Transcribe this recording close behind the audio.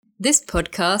This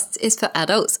podcast is for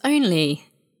adults only,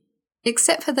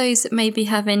 except for those that maybe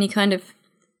have any kind of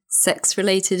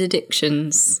sex-related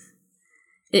addictions.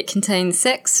 It contains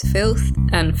sex, filth,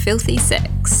 and filthy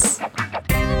sex.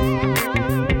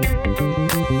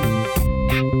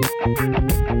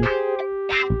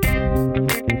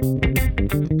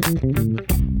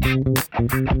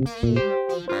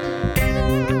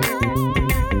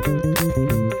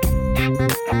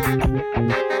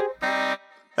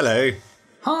 Hello.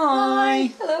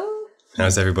 Hi. Hello.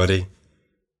 How's everybody?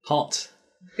 Hot.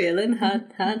 Feeling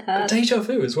hot. Deja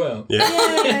vu as well. Yeah.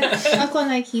 I've got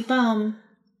an achy bum.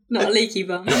 Not a leaky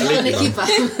bum. Not an achy bum.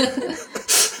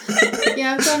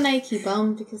 Yeah, I've got an achy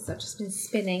bum because I've just been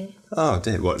spinning. Oh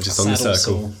dear, what, just on the Saddle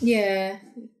circle? sore. Yeah,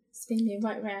 spinning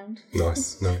right round.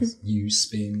 Nice. You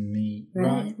spin me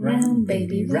Right right round,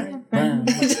 baby, right round.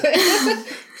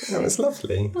 That was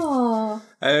lovely. Oh,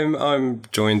 I'm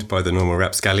joined by the normal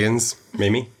rapscallions.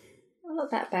 Mimi. I'm not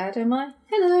that bad, am I?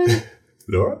 Hello.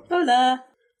 Laura. Hola.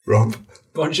 Rob.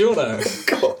 Buongiorno.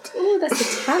 God. Oh,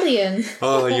 that's Italian.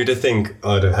 Oh, you'd have think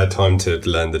I'd have had time to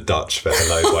learn the Dutch for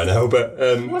hello by now, but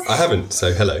I haven't,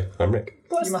 so hello, I'm Rick.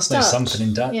 What's You must know Dutch? something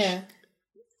in Dutch. Yeah.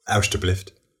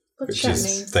 Alsjeblieft, What does which that is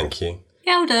mean? thank you.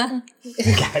 Gouda.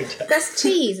 That's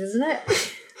cheese, isn't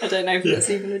it? I don't know if that's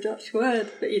even a Dutch word,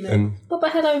 but you know. And What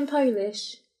about hello in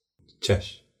Polish?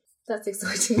 Cześć. That's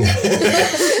exciting.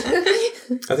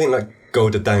 I think like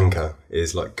Goda Danka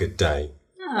is like good day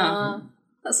Oh,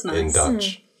 that's nice. in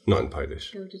Dutch, not in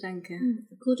Polish. Gouda danke.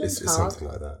 Guten It's Tag. something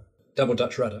like that. Double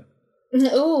Dutch rudder.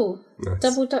 Oh, Nice.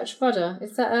 double Dutch rudder.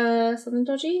 Is that something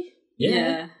dodgy?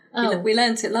 Yeah. Oh. We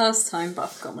learnt it last time, but I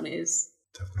forgot what it is.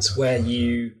 It's where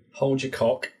you hold your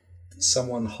cock,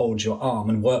 someone holds your arm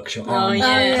and works your arm. Oh, yeah.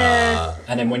 Oh, yeah. Ah,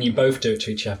 And then when you both do it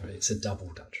to each other, it's a double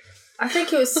Dutch rudder. I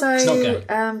think it was so It's not gay.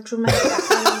 dramatic I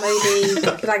kind of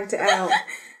maybe blanked it out.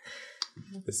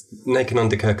 it's Naken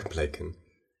under Kirkenpleken,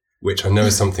 which I know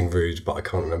is something rude, but I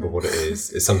can't remember what it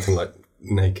is. It's something like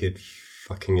naked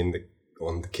fucking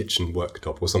on the kitchen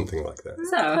worktop or something like that.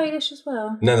 Is that Polish as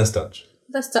well? No, that's Dutch.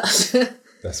 That's Dutch.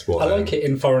 That's what I like it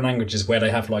in foreign languages where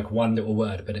they have like one little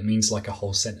word, but it means like a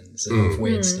whole sentence of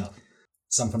weird stuff.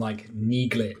 Something like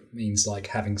niglet means like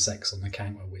having sex on the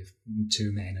counter with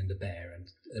two men and a bear and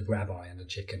a rabbi and a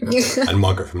chicken. And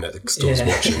Margaret from next door's Yeah.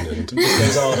 watching. And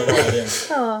Goes on and on, yeah.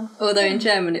 Oh, Although in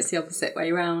German it's the opposite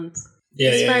way round. Yeah,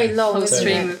 it's yeah, very yeah. long, Whole isn't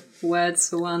stream it? of words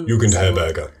for one.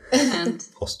 Jugendherberger. And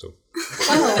Hostel.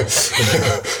 Oh.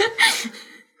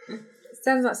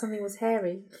 Sounds like something was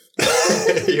hairy.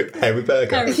 Harry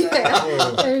Burger.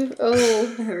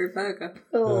 Oh. Harry Burger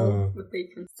Oh. with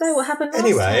bacon. So what happened last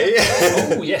Anyway.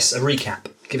 Oh, yes, a recap.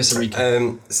 Give us a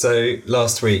recap. So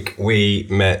last week we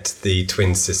met the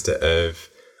twin sister of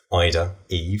Ida,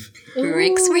 Eve.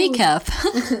 Rick's recap.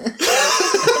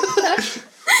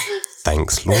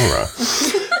 Thanks, Laura.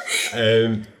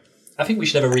 I think we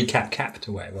should have a recap cap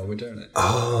to wear while we're doing it.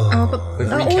 Oh, but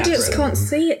With our recap audience written. can't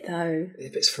see it though.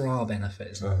 If it's for our benefit,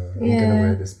 isn't it? I'm going to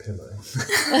wear this pillow.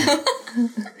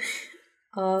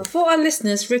 For our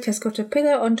listeners, Rick has got a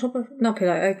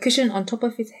a cushion on top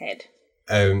of his head.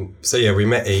 So yeah, we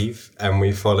met Eve and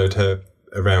we followed her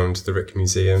around the Rick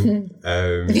Museum.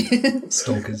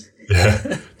 Stalkers.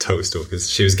 Yeah, total stalkers.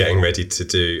 She was getting ready to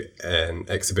do an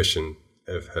exhibition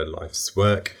of her life's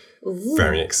work. Ooh.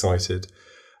 Very excited.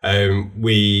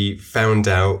 We found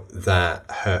out that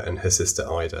her and her sister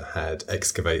Ida had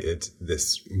excavated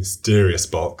this mysterious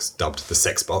box dubbed the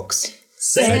Sex Box.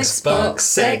 Sex box,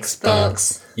 sex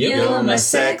box. You're my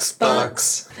sex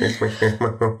box.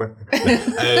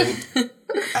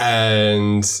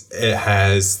 And it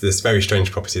has this very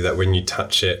strange property that when you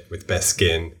touch it with bare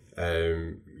skin,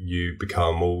 you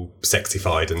become all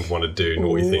sexified and want to do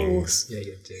naughty things. Yeah,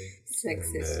 you do. Sex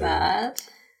is bad.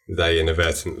 They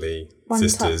inadvertently, One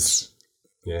sisters,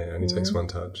 yeah, only takes one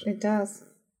touch, It does.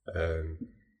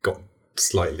 got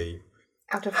slightly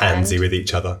Out of handsy hand. with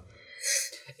each other.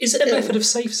 Is it a method of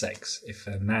safe sex if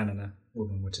a man and a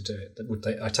woman were to do it? Would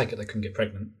they? I take it they couldn't get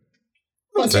pregnant.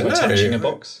 I don't By touching a know.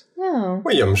 box. Oh.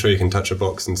 Well, yeah, I'm sure you can touch a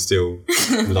box and still,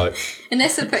 like,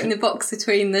 Unless they're putting the box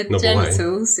between the Not away.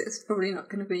 genitals, it's probably not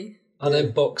going to be. Are there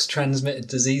box transmitted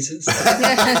diseases?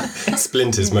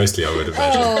 splinters mostly, I would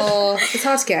imagine. Oh, it's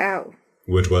hard to get out.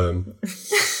 Woodworm.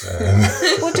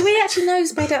 Well, do we actually know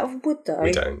it's made out of wood though?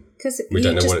 We don't. Because We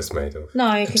don't know what it's made of.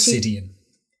 No, because Obsidian.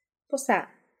 what's that?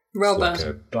 Rubber. Like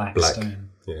a Black, black. stone.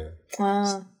 Yeah.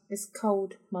 Ah, it's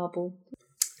cold marble.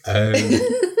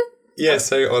 Yeah,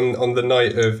 so on the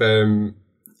night of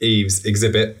Eve's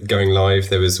exhibit going live,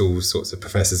 there was all sorts of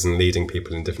professors and leading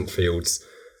people in different fields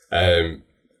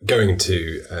going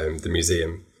to the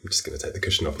museum. I'm just going to take the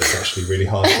cushion off. It's actually really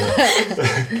hard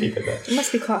to keep it there. It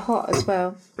must be quite hot as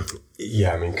well.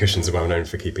 Yeah, I mean, cushions are well known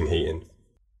for keeping heat in.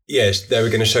 Yeah, they were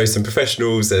going to show some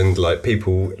professionals and like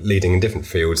people leading in different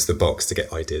fields the box to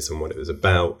get ideas on what it was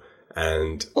about.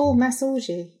 And Oh, mass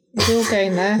orgy. We're all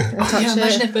going there and touch Yeah,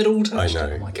 imagine it. if they'd all I touched know,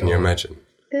 it. Oh my can you God. imagine?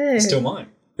 Ew. Still might.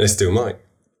 They still might.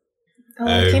 Oh,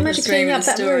 can you imagine That's cleaning really up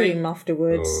that story. room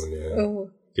afterwards? Oh, yeah. Oh.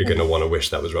 You're going to want to wish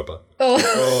that was rubber.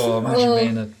 Oh,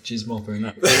 imagine being a jizz mopper in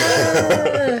that.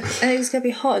 And it's going to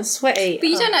be hot and sweaty. But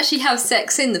you don't actually have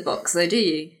sex in the box, though, do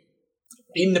you?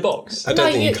 In the box. I don't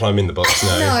No, think you you- climb in the box, no.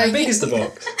 How big is the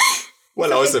box?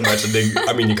 Well, I was imagining,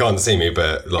 I mean, you can't see me,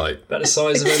 but like, About the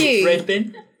size of a Cube. bread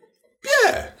bin?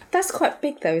 yeah. That's quite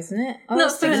big though, isn't it? I Not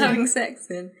was for thinking- having sex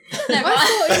in. No,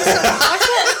 I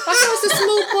thought it was a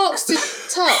small box to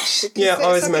touch. Yeah, I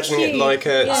was It's like a imagining it cube. like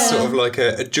a Yeah. sort of like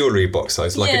a jewellery box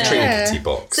size, like Yeah. a trinkety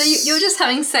box. So you're just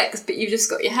having sex, but you've just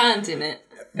got your hand in it,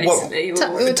 Well, basically.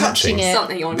 We're touching it.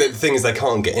 Something on The it. thing is, they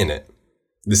can't get in it.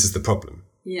 This is the problem.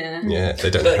 Yeah. Yeah, they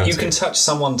don't know how But you to. can touch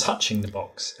someone touching the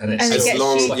box. And it's And it still gets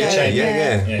long, you like yeah, a yeah, chain. yeah, Yeah.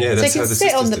 yeah. So you That's can how the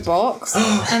sit on sisters the did. box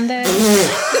and then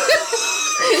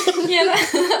Yeah,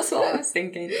 that's what I was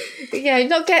thinking.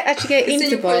 not actually get Then into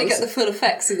you the probably box. get the full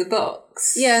effects of the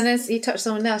box. Yeah, and then you touch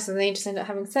someone else and then you just end up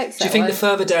having sex. Do you think the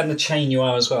further down the chain you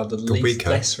are as well, the weaker.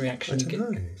 less reaction you get?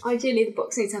 Ideally, the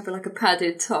box needs to have like a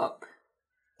padded top.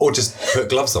 Or just put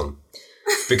gloves on.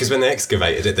 Because when they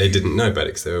excavated it, they didn't know about it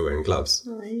because they were wearing gloves.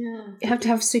 Oh, yeah. You have to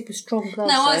have super strong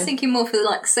gloves. No, I was though. thinking more for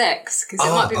like sex, because it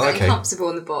Ah, might be very okay. comfortable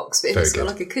in the box, but if Very it's got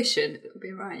good. like a cushion, it would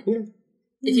be right. Yeah.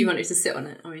 If you wanted to sit on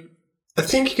it, I mean. I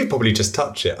think you could probably just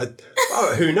touch it.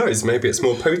 Who knows? Maybe it's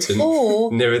more potent Or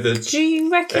nearer the do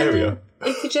you reckon area.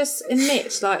 it could just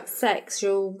emit like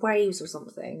sexual waves or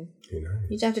something? You know.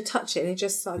 You don't have to touch it and it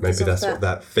just like Maybe gives off that's what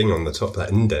that thing on the top, that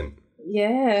indent.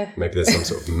 Yeah. Maybe there's some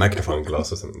sort of magnifying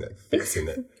glass or something that fits in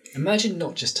it. Imagine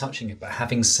not just touching it, but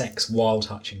having sex while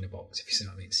touching the box, if you see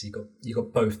what I mean. So you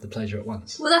got both the pleasure at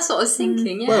once. Well, that's what I was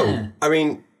thinking, yeah. Well, I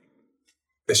mean,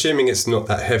 assuming it's not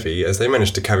that heavy, as they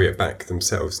managed to carry it back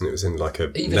themselves, and it was in like a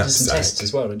Even did some tests knapsack.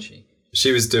 as well, didn't she?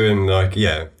 She was doing like,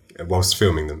 yeah, whilst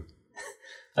filming them.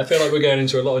 I feel like we're going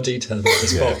into a lot of detail about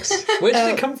this Yeah. box. Where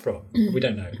did it come from? We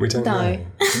don't know. We don't No. know.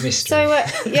 It's a mystery.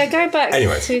 So go back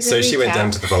Anyway, to the so she went recap.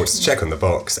 down to the vaults to check on the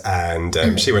box, and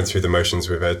she went through the motions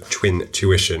with her twin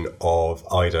tuition of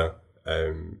Ida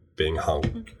being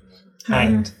hung.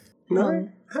 Hanged. No,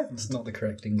 That's not the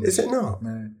correct English. is it not?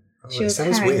 No. Oh, She it was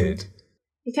sounds hanged. weird.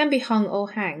 You can be hung or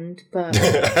hanged, but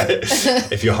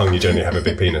If you're hung, you generally have a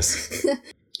big penis.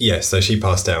 Yeah, so she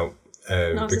passed out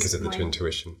was because of the mine. twin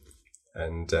tuition.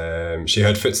 And she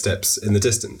heard footsteps in the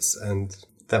distance, and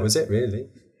that was it, really.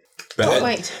 But Oh,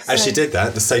 wait, as so- she did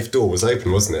that, the safe door was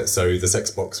open, wasn't it? So the sex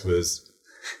box was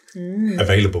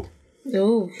available.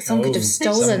 oh, someone could have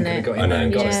Someone stolen could have it. got in I there know,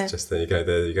 and got Yeah. it. just there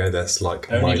you go. That's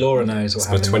like Only my, Laura knows what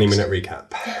my happened. 20-minute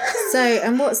recap. So,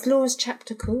 and what's Laura's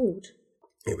chapter called?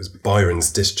 It was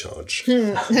Byron's discharge.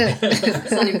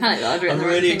 It's only panic that I'd written I'm the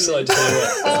right really thing. excited to hear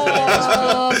what.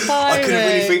 Oh, I could have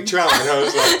really Byron. freaked you out, and I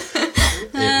was like,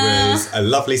 it was a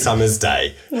lovely summer's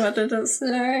day. What did it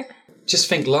say? Just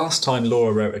think, last time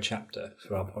Laura wrote a chapter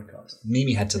for our podcast,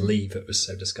 Mimi had to leave. It was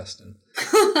so disgusting.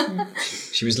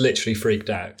 She was literally freaked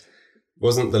out.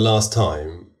 Wasn't the last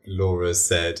time Laura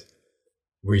said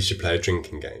we should play a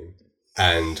drinking game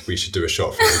and we should do a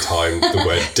shot for the time the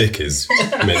word dick is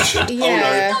mentioned?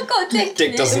 Yeah. I've got a dick. Dick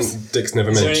in it. doesn't. Dick's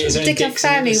never Is there mentioned. any Dick and dicks in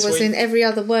Fanny this was week? in every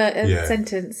other word Yeah.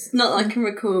 sentence. Not that I can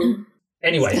recall.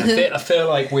 Anyway, I feel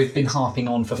like we've been harping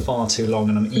on for far too long,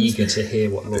 and I'm eager to hear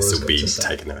what Laura's This will got be to say.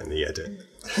 taken out in the edit.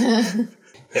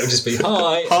 It'll just be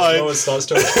hi. Hi. And Laura starts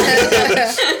talking.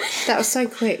 That was so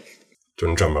quick. Do you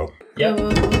want a drum roll? Yep.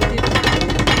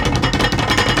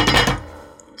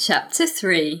 Chapter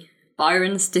 3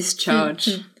 Byron's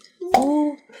Discharge.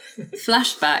 Oh,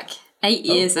 Flashback 8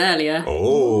 years earlier.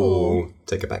 Oh,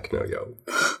 take it back now, yo.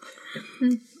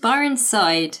 Byron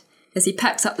sighed as he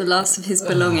packed up the last of his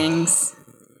belongings.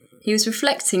 He was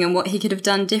reflecting on what he could have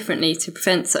done differently to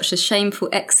prevent such a shameful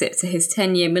exit to his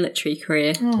 10-year military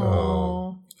career.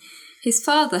 Oh. His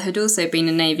father had also been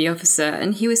a Navy officer,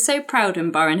 and he was so proud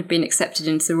when Byron had been accepted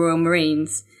into the Royal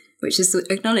Marines, which is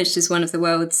acknowledged as one of the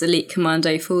world's elite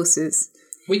commando forces.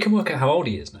 We can work out how old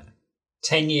he is now.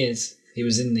 10 years he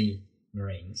was in the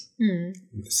Marines,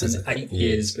 This is and 8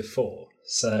 years before.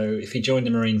 So if he joined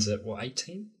the Marines at,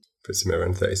 18? Puts him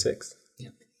around 36.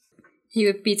 He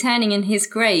would be turning in his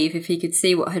grave if he could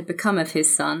see what had become of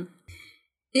his son.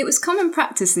 It was common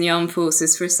practice in the armed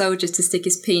forces for a soldier to stick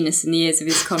his penis in the ears of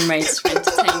his comrades for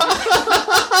entertainment.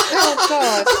 oh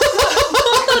God.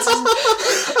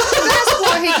 That's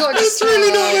how he got That's destroyed.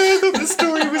 really not where I thought the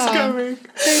story was going.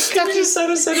 Can you just say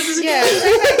that Yeah,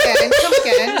 say that again. Come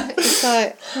again. It's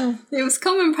like, It was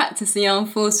common practice in the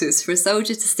armed forces for a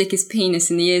soldier to stick his penis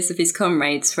in the ears of his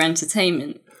comrades for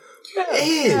entertainment.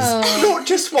 It is. Not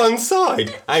just one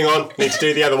side. Hang on, need to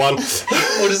do the other one.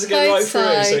 Or does it go Both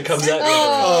right through so it sides. comes out?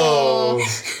 Oh.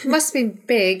 it must have been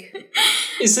big.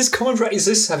 Is this common practice?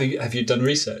 Is this have you done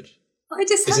research? I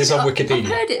just Is this on I Wikipedia?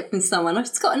 heard it from someone.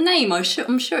 It's got a name. I'm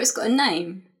sure it's got a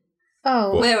name.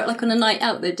 Oh, Where, like, on a night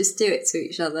out, they'd just do it to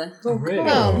each other. Oh, really?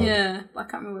 Oh. Yeah, but I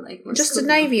can't remember what it's just the called.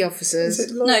 Navy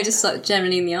officers. No, just like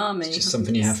generally in the army. It's just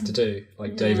something you have to do,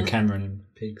 like David Cameron and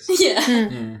pigs. Yeah.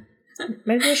 Yeah.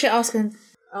 Maybe we should ask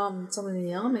someone in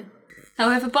the army.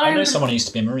 However, I Byron. know someone who used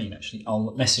to be a Marine, actually.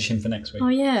 I'll message him for next week. Oh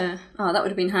yeah. Oh, that would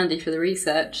have been handy for the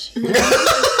research.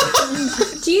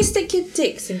 Do you stick your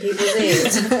dicks in people's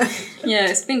ears? Yeah,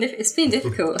 it's been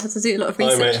difficult. I had to do a lot of Hi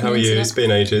research. mate, how on are the you? internet. It's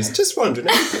been ages. Just wondering,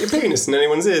 have you put your penis in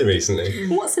anyone's ear recently?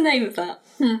 What's the name of that?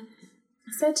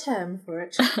 Is there a term for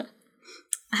it?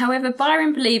 However,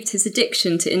 Byron believed his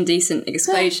addiction to indecent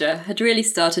exposure had really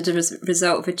started as a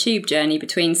result of a tube journey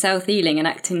between South Ealing and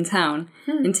Acton Town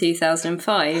in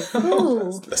 2005.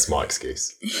 Ooh. That's my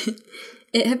excuse.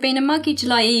 It had been a muggy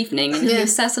July evening and he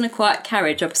was sat on a quiet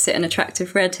carriage opposite an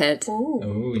attractive redhead.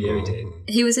 Oh, yeah, we did.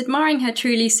 He was admiring her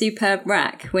truly superb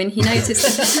rack when he noticed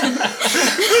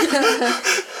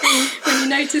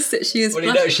that she was Well,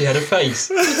 you know she had a face.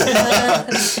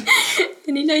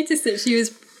 and he noticed that she was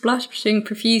blushing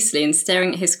profusely and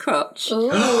staring at his crotch.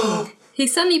 He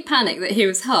suddenly panicked that he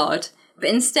was hard, but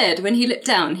instead, when he looked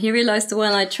down, he realised the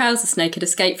one-eyed trouser snake had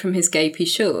escaped from his gapey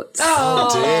shorts. Oh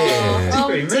dear. Oh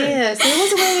Pretty dear, so he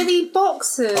wasn't wearing any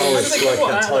boxers. Oh, it's like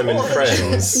that time in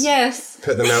Friends. Yes.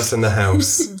 Put the mouse in the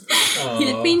house.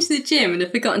 He had been to the gym and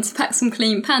had forgotten to pack some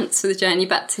clean pants for the journey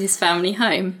back to his family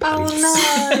home. Oh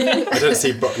no. I don't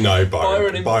see...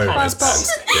 Byron in wears pants.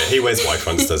 pants. Yeah, he wears white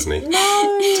ones, doesn't he?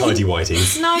 No. Tidy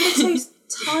whities. No, they're too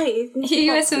tight. He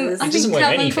wears some, I He think, doesn't wear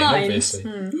Calvin anything, Klein.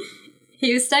 obviously.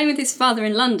 He was staying with his father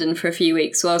in London for a few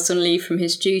weeks whilst on leave from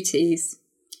his duties.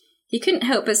 He couldn't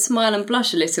help but smile and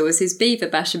blush a little as his beaver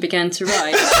basher began to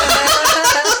rise.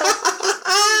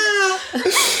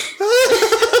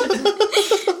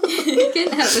 He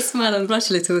couldn't help but smile and blush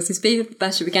a little as his beaver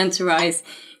basher began to rise,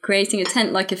 creating a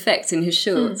tent-like effect in his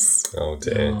shorts. Oh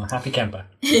dear. Oh, happy camper.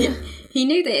 He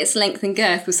knew that its length and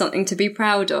girth was something to be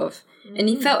proud of, and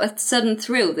he felt a sudden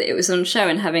thrill that it was on show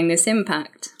and having this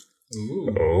impact.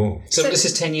 Oh. So this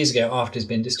is 10 years ago after he's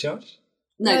been discharged?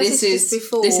 No, No, this this is is just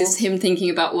before. this is him thinking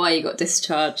about why he got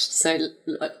discharged. So,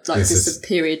 like This just is- the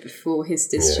period before his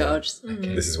discharge.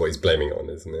 This is what he's blaming it on,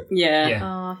 isn't it? Yeah. Yeah.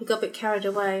 Oh, he got a bit carried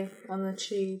away on the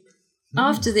tube.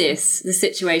 After this, the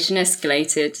situation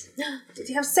escalated. Did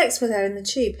he have sex with her in the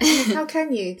tube? How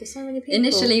can you? There's so many people.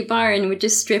 Initially, Byron would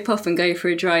just strip off and go for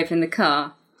a drive in the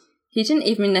car. He didn't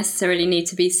even necessarily need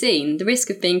to be seen. The risk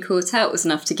of being caught out was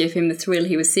enough to give him the thrill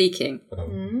he was seeking.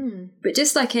 But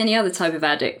just like any other type of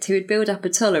addict, he would build up a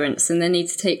tolerance and then need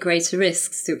to take greater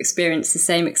risks to experience the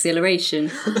same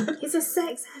exhilaration. He's a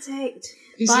sex addict.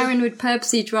 Byron would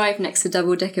purposely drive next to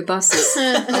double-decker buses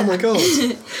Oh my god.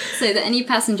 so that any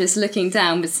passengers looking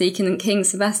down would see King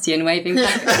Sebastian waving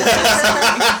back.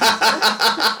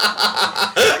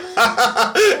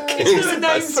 Is there a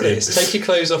name for this? Take your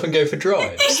clothes off and go for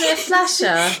drives. Is it a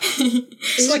flasher?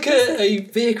 It's like a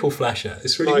vehicle flasher.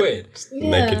 It's really Like- weird.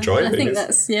 Naked driving. I think is-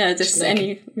 that's, just Just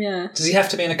any, yeah. Does he have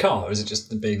to be in a car, or is it just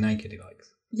the being naked he likes?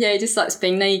 Yeah, he just likes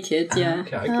being naked, yeah.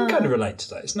 Okay, I can kind of relate to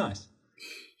that. It's nice.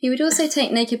 He would also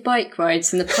take naked bike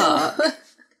rides in the park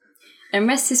and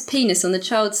rest his penis on the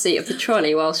child seat of the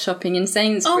trolley while shopping in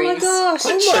Sainsbury's. Oh my gosh.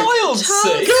 Child's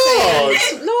seat.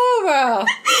 God! Laura!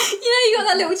 You know, you got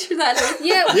that little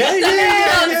Yeah.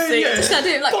 Yeah. Just had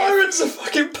it like, Byron's a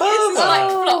fucking it pervert. like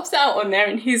flops out on there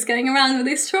and he's going around with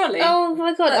his trolley. Oh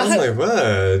my god. I Oh hope my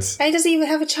word. and he doesn't even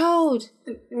have a child.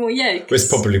 Well, yeah. Well, it's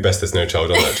probably best there's no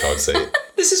child on that child seat.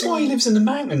 This is why he lives in the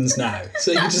mountains now.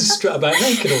 So he can just strut about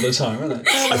naked all the time, isn't it?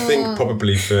 I think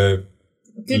probably for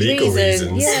Good legal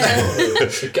reason. reasons.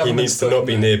 Yeah. He needs to not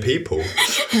be near people.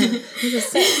 He's a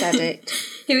sex addict.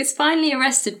 He was finally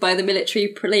arrested by the military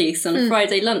police on a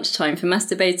Friday lunchtime for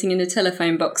masturbating in a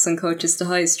telephone box on Colchester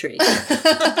High Street.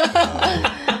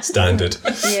 Standard.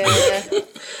 Yeah.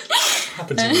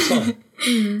 Happens all the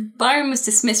time. Byron was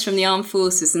dismissed from the armed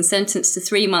forces and sentenced to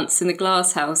 3 months in the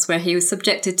glass house, where he was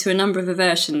subjected to a number of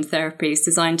aversion therapies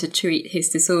designed to treat his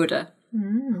disorder.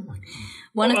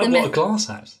 One of them What a glass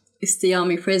house. is the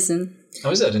army prison.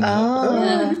 Oh, is it? I didn't know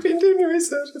that. Oh, you've been doing your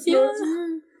research. That's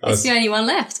It's the only one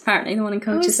left, apparently, the one in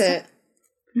Who is Colchester. it?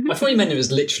 I thought you meant it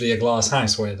was literally a glass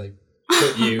house where they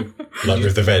put you... Like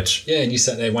with the veg. Yeah, and you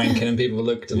sat there wanking and people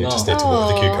looked and You just laughed. need to walk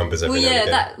with the cucumbers every Well, now and yeah,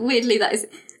 again. that weirdly that is.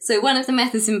 So one of the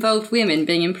methods involved women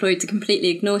being employed to completely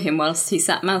ignore him whilst he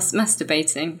sat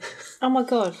masturbating. Oh my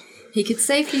god. He could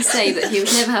safely say that he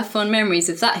would never have fond memories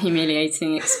of that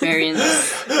humiliating experience.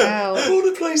 Wow. All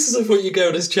the places I thought you'd go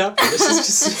in this chapter, this is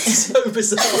just so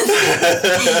bizarre.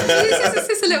 This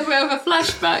is a little bit of a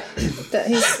flashback That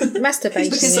he's masturbating.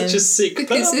 He's such a sick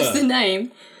because of the pervert.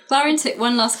 name. Byron took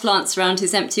one last glance around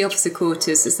his empty officer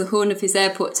quarters as the horn of his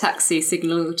airport taxi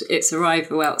signalled its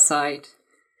arrival outside.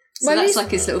 So Well, that's he's-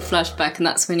 like his little flashback, and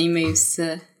that's when he moves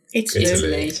to Italy.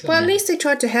 Italy. Well, at least they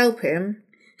tried to help him.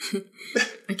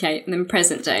 Okay, and then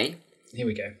present day. Here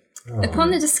we go. Upon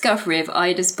the discovery of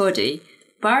Ida's body,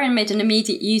 Byron made an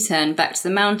immediate U-turn back to the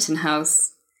mountain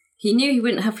house. He knew he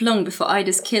wouldn't have long before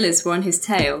Ida's killers were on his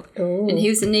tail, and he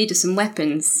was in need of some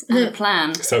weapons and a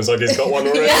plan. Sounds like he's got one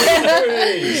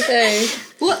already. So,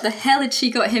 What the hell had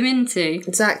she got him into?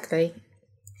 exactly.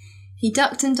 He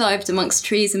ducked and dived amongst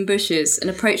trees and bushes and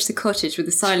approached the cottage with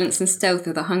the silence and stealth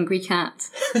of a hungry cat.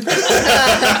 He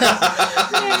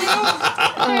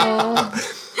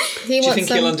Do you wants think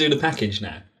some... he'll undo the package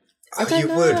now? Oh, you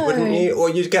don't would, know. wouldn't you? Or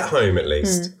you'd get home at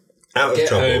least. Out of Get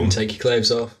trouble. home, take your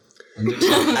clothes off. And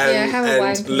do and, have a and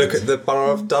wank. look at the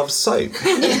bar of Dove soap.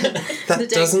 That The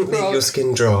doesn't Dove leave frog. your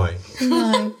skin dry.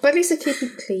 No, but at least they keep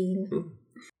it clean.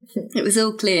 It was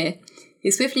all clear.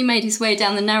 He swiftly made his way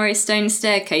down the narrow stone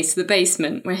staircase to the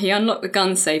basement, where he unlocked the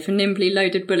gun safe and nimbly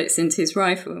loaded bullets into his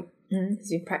rifle. He's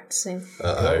been practicing.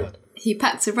 Uh-oh. He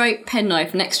packed a rope,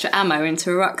 penknife and extra ammo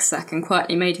into a rucksack and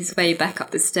quietly made his way back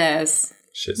up the stairs.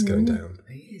 Shit's going down.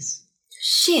 It is.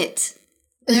 Shit!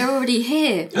 They're already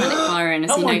here, panicked Byron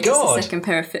as Oh he my noticed God. a second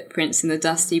pair of footprints in the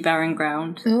dusty, barren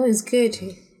ground. Oh, it's good.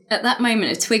 At that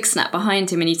moment, a twig snapped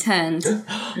behind him and he turned,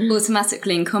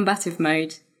 automatically in combative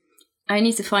mode.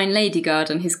 Only to find Ladyguard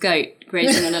and his goat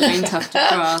grazing on a lone tuft of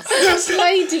grass.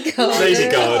 Lady Garden. Lady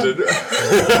Garden.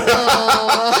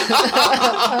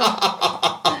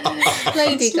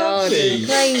 Lady Garden. lovely.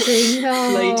 Grazing.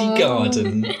 Oh. Lady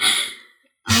Garden.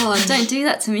 Oh, don't do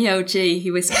that to me, LG, he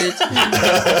whispered.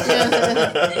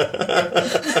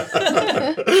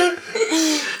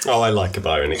 Oh, I like a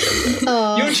Byron again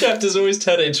now. Your chapters always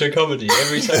turn it into a comedy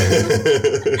every time.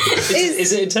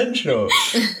 Is it intentional?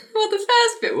 Well, the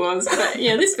first bit was, but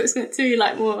yeah, this bit's meant to be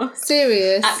like more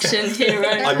Serious. action hero.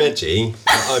 I'm edgy.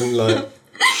 I'm like,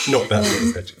 not that sort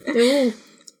of edgy. Ooh.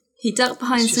 He ducked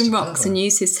behind It's just some a rocks cover. and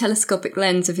used his telescopic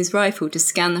lens of his rifle to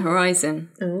scan the horizon.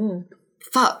 Ooh.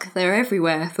 Fuck, they're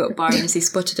everywhere, thought Byron as he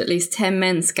spotted at least 10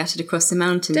 men scattered across the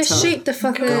mountain top. Just shoot the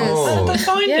fuckers. God. They're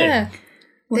finding. Yeah.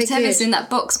 Whatever's good. in that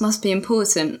box must be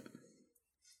important.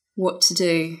 What to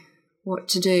do? What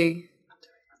to do?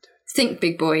 Think,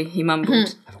 big boy, he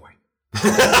mumbled. Have a wait.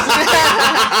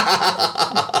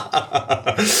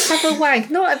 Have a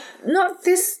wank. Not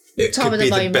this It time could of the be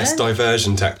the moment. best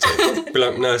diversion tactic. Be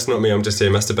like, no, it's not me. I'm just here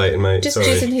masturbating, mate. Just Sorry.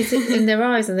 jizzing in their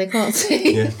eyes and they can't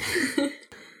see. Yeah.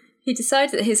 He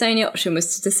decided that his only option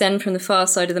was to descend from the far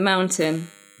side of the mountain.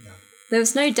 There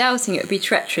was no doubting it would be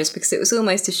treacherous because it was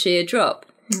almost a sheer drop,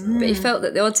 but he felt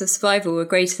that the odds of survival were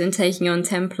greater than taking on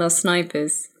Templar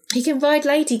snipers. He can ride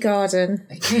Lady Garden.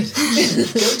 They could.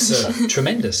 Goats are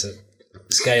tremendous at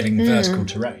scaling vertical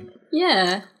terrain.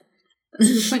 Yeah, that's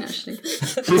a good point, actually.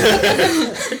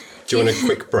 Do you want a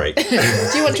quick break? Do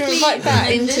you want to invite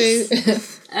that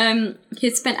into...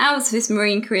 He'd spent hours of his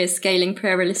marine career scaling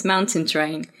perilous mountain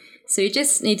terrain, so he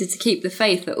just needed to keep the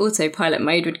faith that autopilot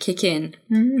mode would kick in.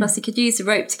 Plus, he could use the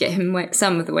rope to get him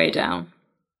some of the way down.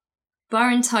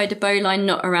 Byron tied a bowline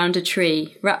knot around a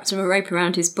tree, wrapped a rope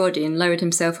around his body, and lowered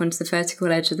himself onto the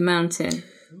vertical edge of the mountain.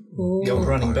 The old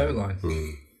running boat line.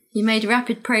 He made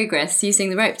rapid progress, using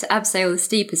the rope to abseil the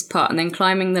steepest part and then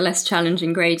climbing the less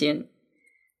challenging gradient.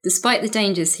 Despite the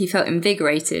dangers, he felt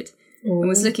invigorated and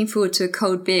was looking forward to a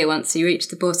cold beer once he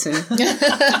reached the bottom.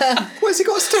 Where's he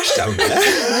got a stash down there?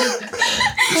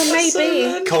 Well,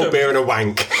 maybe. Cold beer and a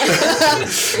wank.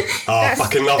 Oh,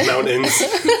 fucking love mountains.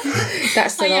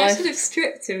 That's the Oh, yeah, I life. should have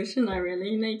stripped him, shouldn't I,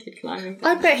 really? Naked climbing.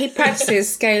 I bet he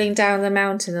practices scaling down the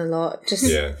mountain a lot. Just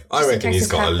Yeah. I Just in reckon case he's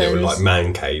it got a little happens. like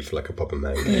man cave, like a proper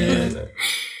man cave. You know?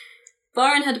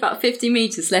 Byron had about 50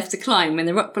 metres left to climb when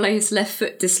the rock below his left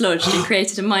foot dislodged and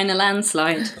created a minor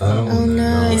landslide. Oh,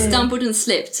 no. He stumbled and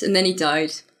slipped, and then he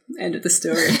died. End of the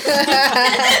story.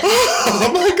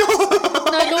 oh my god!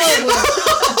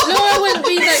 No, Laura wouldn't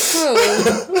be that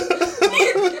cruel.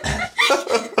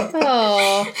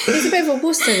 Oh, he's a bit of a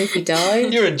wuss then if he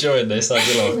died. You're enjoying this, aren't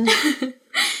you, Lauren?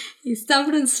 He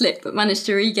stumbled and slipped, but managed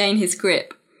to regain his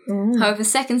grip. However,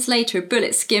 seconds later, a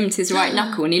bullet skimmed his right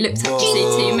knuckle and he looked up to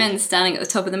see two men standing at the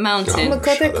top of the mountain. Oh my God,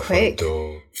 they're Shut the front quick.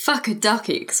 door. Fuck a duck,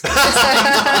 he expressed.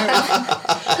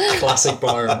 Classic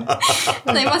Byron.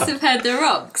 They must have heard the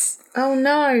rocks. Oh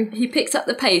no. He picked up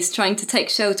the pace, trying to take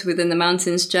shelter within the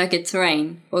mountain's jagged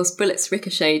terrain, whilst bullets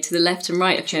ricocheted to the left and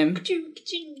right of him.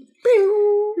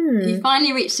 He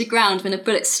finally reached the ground when a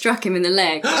bullet struck him in the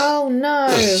leg. Oh no.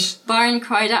 Byron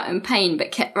cried out in pain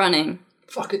but kept running.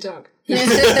 Fuck a dog.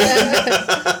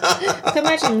 I can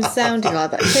imagine him sounding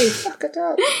like that too. Fuck a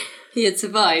dog. He had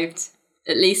survived,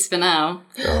 at least for now.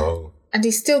 Oh. And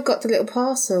he's still got the little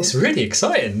parcel. It's really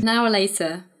exciting. An hour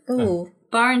later, Ooh.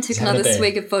 Byron took having another a beer.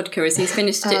 swig of vodka as he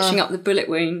finished stitching up the bullet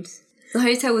wound. The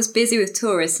hotel was busy with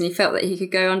tourists and he felt that he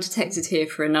could go undetected here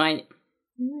for a night.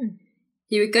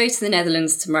 He would go to the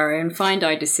Netherlands tomorrow and find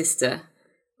Ida's sister,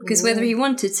 because whether he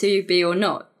wanted to be or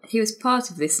not, he was part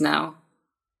of this now.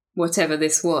 Whatever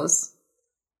this was.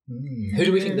 Who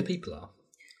do we think the people are?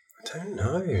 I don't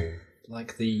know.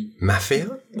 Like the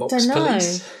Mafia? box Don't know.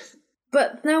 police?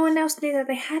 But no one else knew that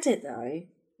they had it though.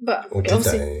 But Or did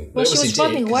obviously, they? well, she Obviously was did,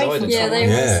 running 'cause away I from didn't Yeah, follow they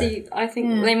her. obviously, I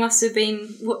think they must have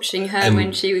been watching her And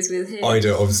when she was with him.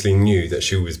 Ida obviously knew that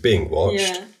she was being watched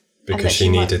Yeah. And because that she she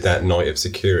might- needed that night of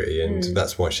security, and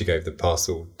that's why she gave the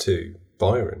parcel to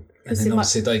Byron. And then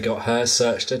obviously they got her,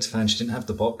 searched her to find she didn't have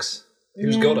the box.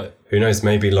 Who's got it? Who knows,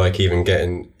 maybe like even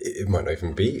getting, it might not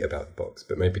even be about the box,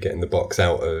 but maybe getting the box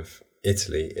out of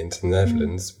Italy into the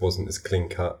Netherlands wasn't as clean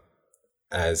cut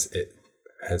as it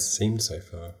has seemed so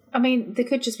far. I mean, they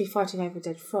could just be fighting over a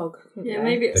dead frog. couldn't Yeah, they?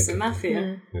 maybe it's They the could-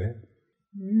 mafia. Yeah.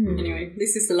 Anyway,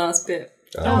 this is the last bit.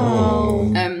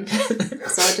 Oh.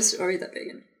 So I'll just read that bit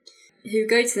again. He would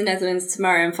go to the Netherlands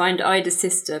tomorrow and find Ida's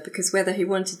sister, because whether he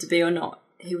wanted to be or not,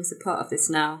 he was a part of this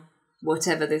now,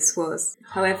 whatever this was.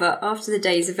 However, after the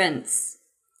day's events,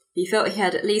 he felt he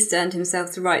had at least earned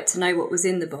himself the right to know what was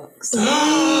in the box.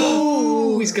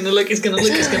 Oh, he's going to look, he's going to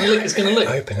look, he's going to look, he's going to look.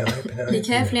 Open it, open it. He Open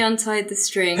carefully untied the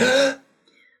string,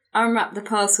 unwrapped the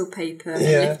parcel paper, and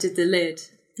Yeah. lifted the lid.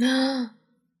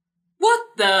 What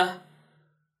the?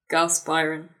 Gasped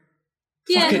Byron.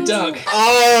 Fuck a duck.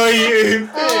 Oh, you!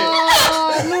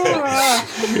 Oh, Laura.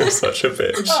 You're such a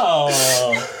bitch. Oh,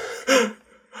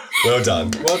 Well done.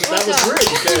 well, that was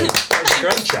really good. That was a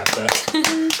great chapter.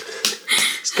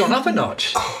 It's gone up a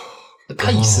notch. The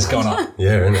pace has gone up.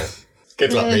 Yeah, innit?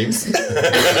 Good luck, Beams.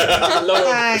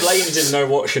 Laura Blaine didn't know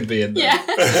what should be in there. Yeah.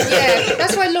 Yeah,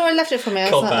 that's why Laura left it for me. I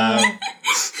was Cop like, out.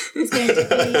 it's going to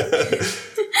be...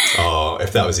 Oh,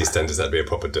 if that was EastEnders, that'd be a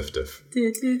proper duff.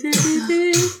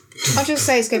 I'll just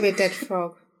say it's going to be a dead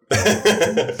frog.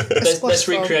 Let's Squash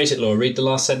frog. recreate it, Laura. Read the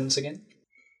last sentence again.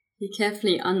 He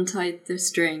carefully untied the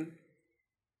string,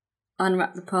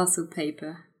 unwrapped the parcel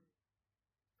paper,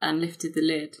 and lifted the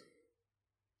lid.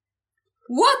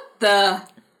 What the?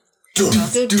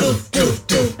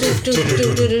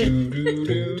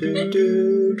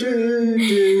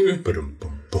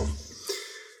 Ba-dum-bum-bum.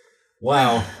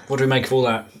 Wow. What do we make of all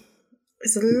that?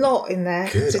 There's a lot in there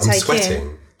Good, to I'm take sweating.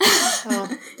 in.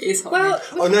 Oh. It's hot. Well,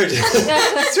 Oh no,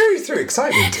 through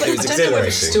excitement. It was I don't know whether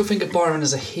to exhilarating. still think of Byron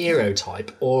as a hero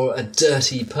type or a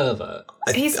dirty pervert.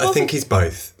 I He's think he's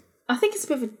both. I think it's a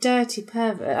bit of a dirty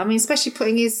pervert. I mean, especially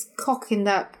putting his cock in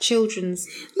that children's...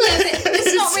 Yeah, but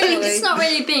it's not really. Sorry. It's not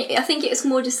really being. I think it's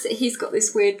more just that he's got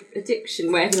this weird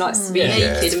addiction where he likes to be Yeah. naked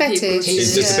Yeah. and people. Fetish.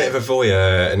 He's just a bit of a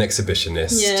voyeur, an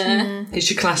exhibitionist. Yeah,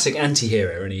 He's your classic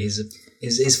anti-hero, and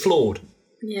he's flawed.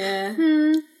 yeah.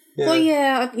 Well,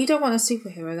 yeah, you don't want a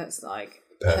superhero that's like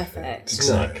Perfect. perfect.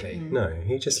 Exactly. No,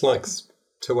 he just likes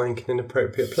to wank in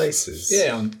inappropriate places.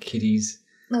 Yeah, on kiddies.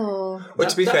 Oh, Well,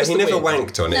 to be That fair, was he the never weird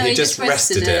wanked on it. No, he he just just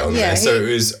rested rested it it. on Yeah, there, so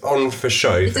he- it was on for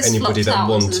show for just anybody flopped that out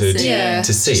onto the wanted seat. Yeah.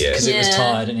 to see Because it. it was Yeah.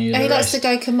 tired and he likes to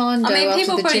go commando I mean, after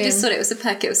people the probably gym. just thought it was a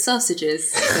packet of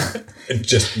sausages.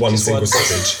 Just one single one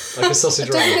sausage. like a sausage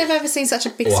I don't think roll. I've ever seen such a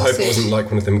big Well, I hope sausage. it wasn't like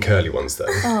one of them curly ones, though.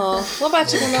 Oh, what about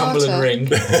chocolato? Cumberland ring.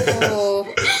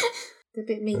 Oh, they're a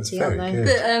bit That's meaty, aren't very they?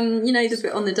 good. But you know, the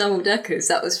bit on the double deckers.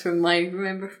 That was from my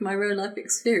real life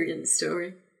experience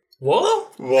story.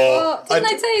 What? Well, Didn't I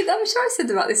tell you? I'm sure I said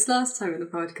about this last time in the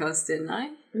podcast, didn't I?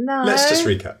 No. let's just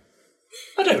recap.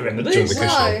 I don't remember Do you want this. the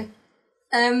cushion?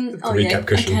 No. Oh recap yeah.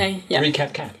 cushion. Okay. Yeah.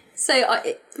 Recap cat. So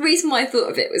the reason why I thought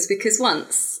of it was because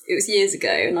once, it was years ago,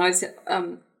 and I was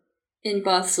in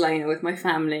Barcelona with my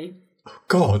family,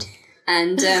 God.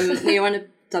 and we were on a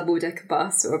double-decker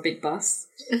bus, or a big bus,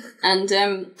 and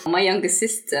my younger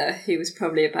sister, who was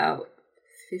probably about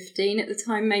 15 at the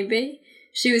time maybe,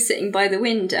 she was sitting by the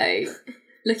window,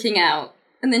 looking out,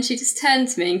 and then she just turned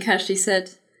to me and casually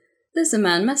said, there's a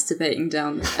man masturbating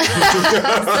down there. So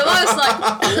I was like,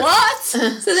 what? So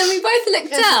then we both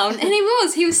looked down, and he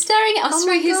was staring at us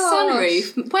through his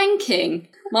sunroof, wanking.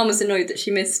 Mum was annoyed that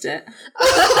she missed it.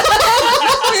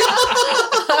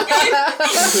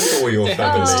 For your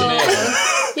family.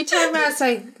 You turn around and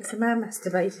say, there's a man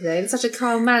masturbating today in such a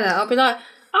calm manner. I'll be like,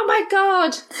 oh my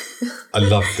God. I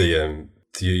love the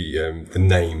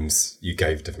names you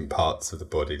gave different parts of the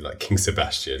body, like King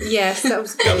Sebastian. Yes, that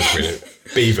was good. That was brilliant.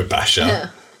 Beaver Basher. Yeah.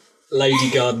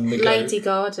 Lady Garden, the goat. Lady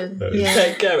Garden. Yeah.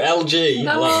 Yeah. Go, LG.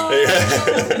 Oh,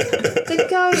 the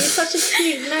goat is such a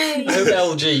cute name. I hope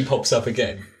LG pops up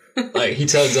again. Like, he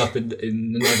turns up in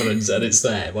the Netherlands and it's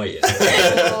there, waiting.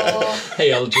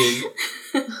 Hey, LG.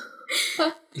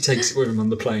 He takes it with him on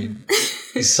the plane.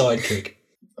 His sidekick.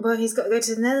 Well, he's got to go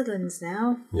to the Netherlands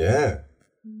now. Yeah.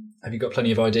 Have you got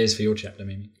plenty of ideas for your chapter,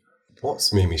 Mimi?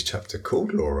 What's Mimi's chapter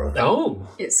called, Laura? Oh.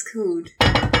 It's called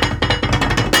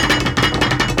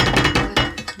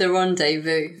The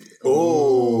Rendezvous.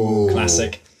 Oh,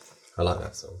 Classic. I like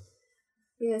that song.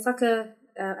 Yeah, it's like a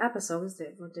ABBA song, isn't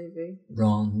it? Rendezvous.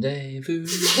 Rendezvous.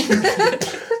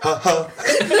 Ha ha.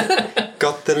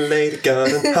 Got the Lady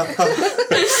Garden. Ha ha.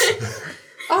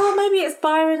 Oh, maybe it's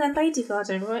Byron and Lady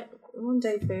Garden, right?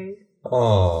 Rendezvous.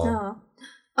 Oh. No.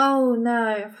 Oh,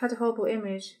 no. I've had a horrible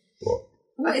image. What?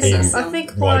 What is Him that I song?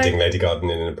 think riding Lady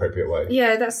Garden in an appropriate way.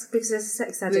 Yeah, that's because there's a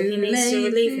sex addict. He needs to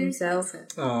relieve himself.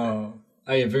 Oh.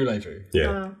 Oh, yeah, Voulez-vous. Yeah.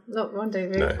 Oh, not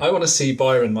Rendezvous. No. I want to see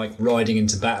Byron, like, riding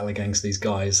into battle against these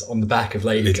guys on the back of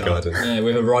Lady Garden. Garden. Yeah,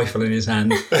 with a rifle in his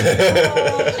hand. And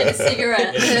a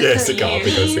cigarette. Yeah, cigar,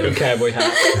 because A cowboy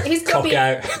hat. He's got Cock to be...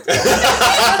 out.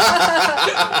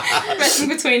 Resting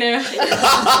between her.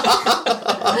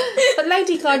 But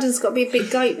Lady Garden's got to be a big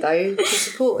goat, though, to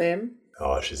support him.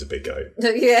 Oh, she's a big goat.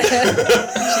 Yeah.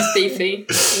 She's beefy.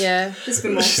 Yeah. Just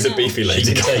been She's a beefy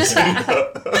Lady Garden.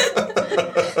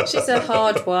 She's a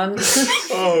hard one.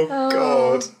 Oh,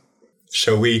 God.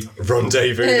 Shall we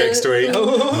rendezvous next week? I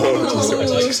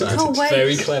like that. Can't wait.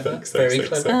 Very clever. Very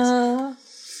clever.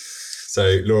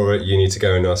 So, Laura, you need to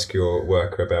go and ask your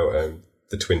worker about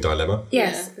the twin dilemma.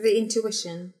 Yes, the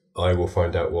intuition. I will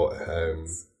find out what...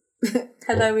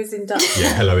 Hello is in Dutch.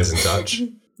 yeah, hello is in Dutch.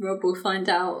 Rob will find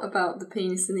out about the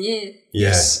penis in the ear.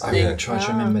 Yes, I will try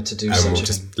to remember to do And such we'll a thing.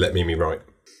 just let Mimi write.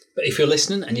 But if you're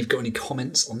listening and you've got any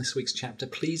comments on this week's chapter,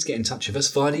 please get in touch with us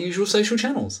via the usual social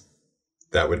channels.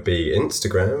 That would be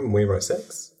Instagram, We Write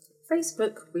Sex.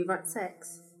 Facebook, We Write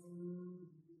Sex.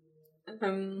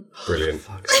 Brilliant.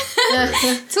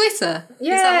 Twitter.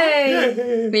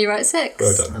 Yay! We Write Sex.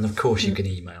 Well done. And of course you can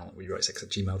email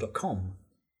wewritesex@gmail.com.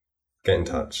 Get in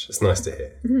touch. It's nice to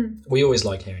hear. We always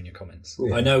like hearing your comments.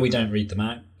 Yeah. I know we don't read them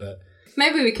out, but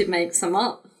Maybe we could make some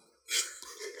up.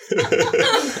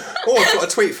 Oh, I've got a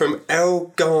tweet from Elle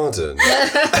Garden.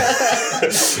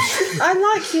 I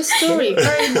like your story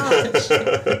very much.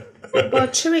 While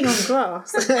chewing on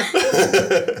grass.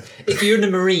 if you're in the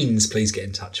Marines, please get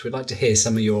in touch. We'd like to hear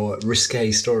some of your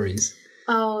risque stories.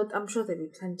 Oh, I'm sure there'll be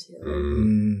plenty of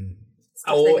them.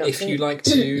 Or got if bit. you like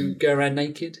to go around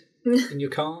naked in your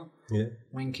car, Yeah.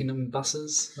 wanking on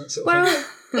buses, that sort of thing.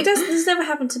 Well, it's never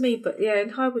happened to me, but yeah, in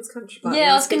Highwoods Country Park.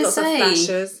 Yeah, I was going to say.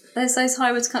 Flashers. There's those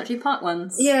Highwoods Country Park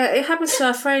ones. Yeah, it happens to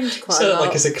our friend quite a So lot.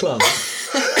 like it's a club.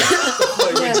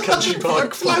 Highwoods Country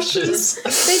Park flashes.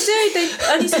 They do. They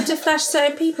only seem to flash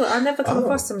certain people. I never come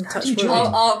across them. Touch wood.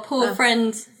 Our poor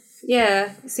friend.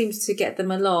 Yeah, it seems to get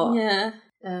them a lot. Yeah.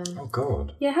 Oh,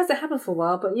 God. Yeah, it hasn't happened for a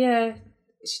while, but yeah,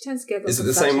 she tends to get. Is it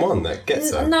lots the of same flashes. one that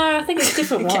gets her? No, I think it's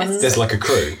different ones. There's like a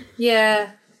crew.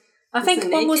 Yeah. I think a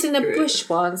one was in the naked group. bush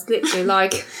once, literally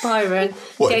like Byron.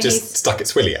 What, getting just his- stuck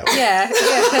its willy out? Yeah.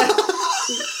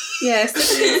 Yeah,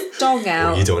 sticking his dong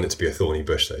out. You don't want it to be a thorny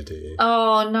bush, though, do you?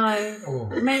 Oh no!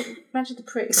 Imagine the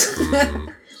pricks.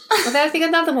 But then I think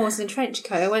another one was in a trench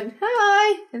coat. I went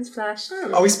hi and splashed.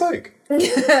 Oh, we spoke. I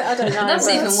don't know. That's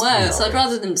but- even worse. I'd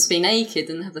rather them just be naked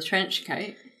than have the trench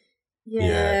coat.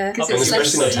 Yeah. Because And it's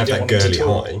especially not to have You that don't want girly to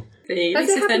talk. high. At Has least it if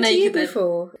they're happened to you naked, then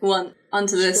before? one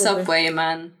under the subway, a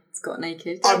man got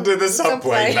naked. Under the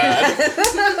subway, man.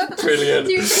 Brilliant.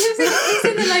 He was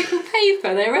in the local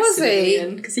paper. They arrested Was he?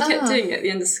 him because he kept doing it at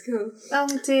the end of school. Oh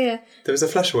dear! There was a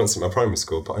flasher once at my primary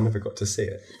school, but I never got to see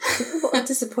it. What a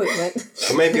disappointment.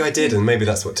 Or maybe I did, and maybe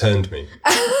that's what turned me.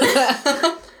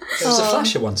 There was a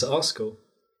flasher once at our school.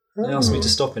 They asked me to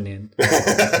stop in the end.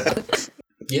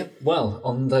 Yep, well,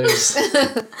 on those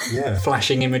Yeah.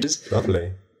 flashing images,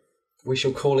 Lovely. we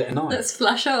shall call it a night. Let's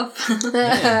flash off.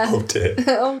 Oh, dear.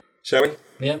 Shall we?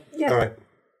 Yeah, All right.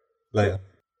 Later.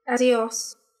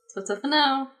 Adios. Ta-ta for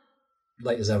now.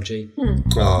 laters LG.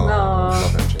 Oh,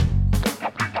 love LG.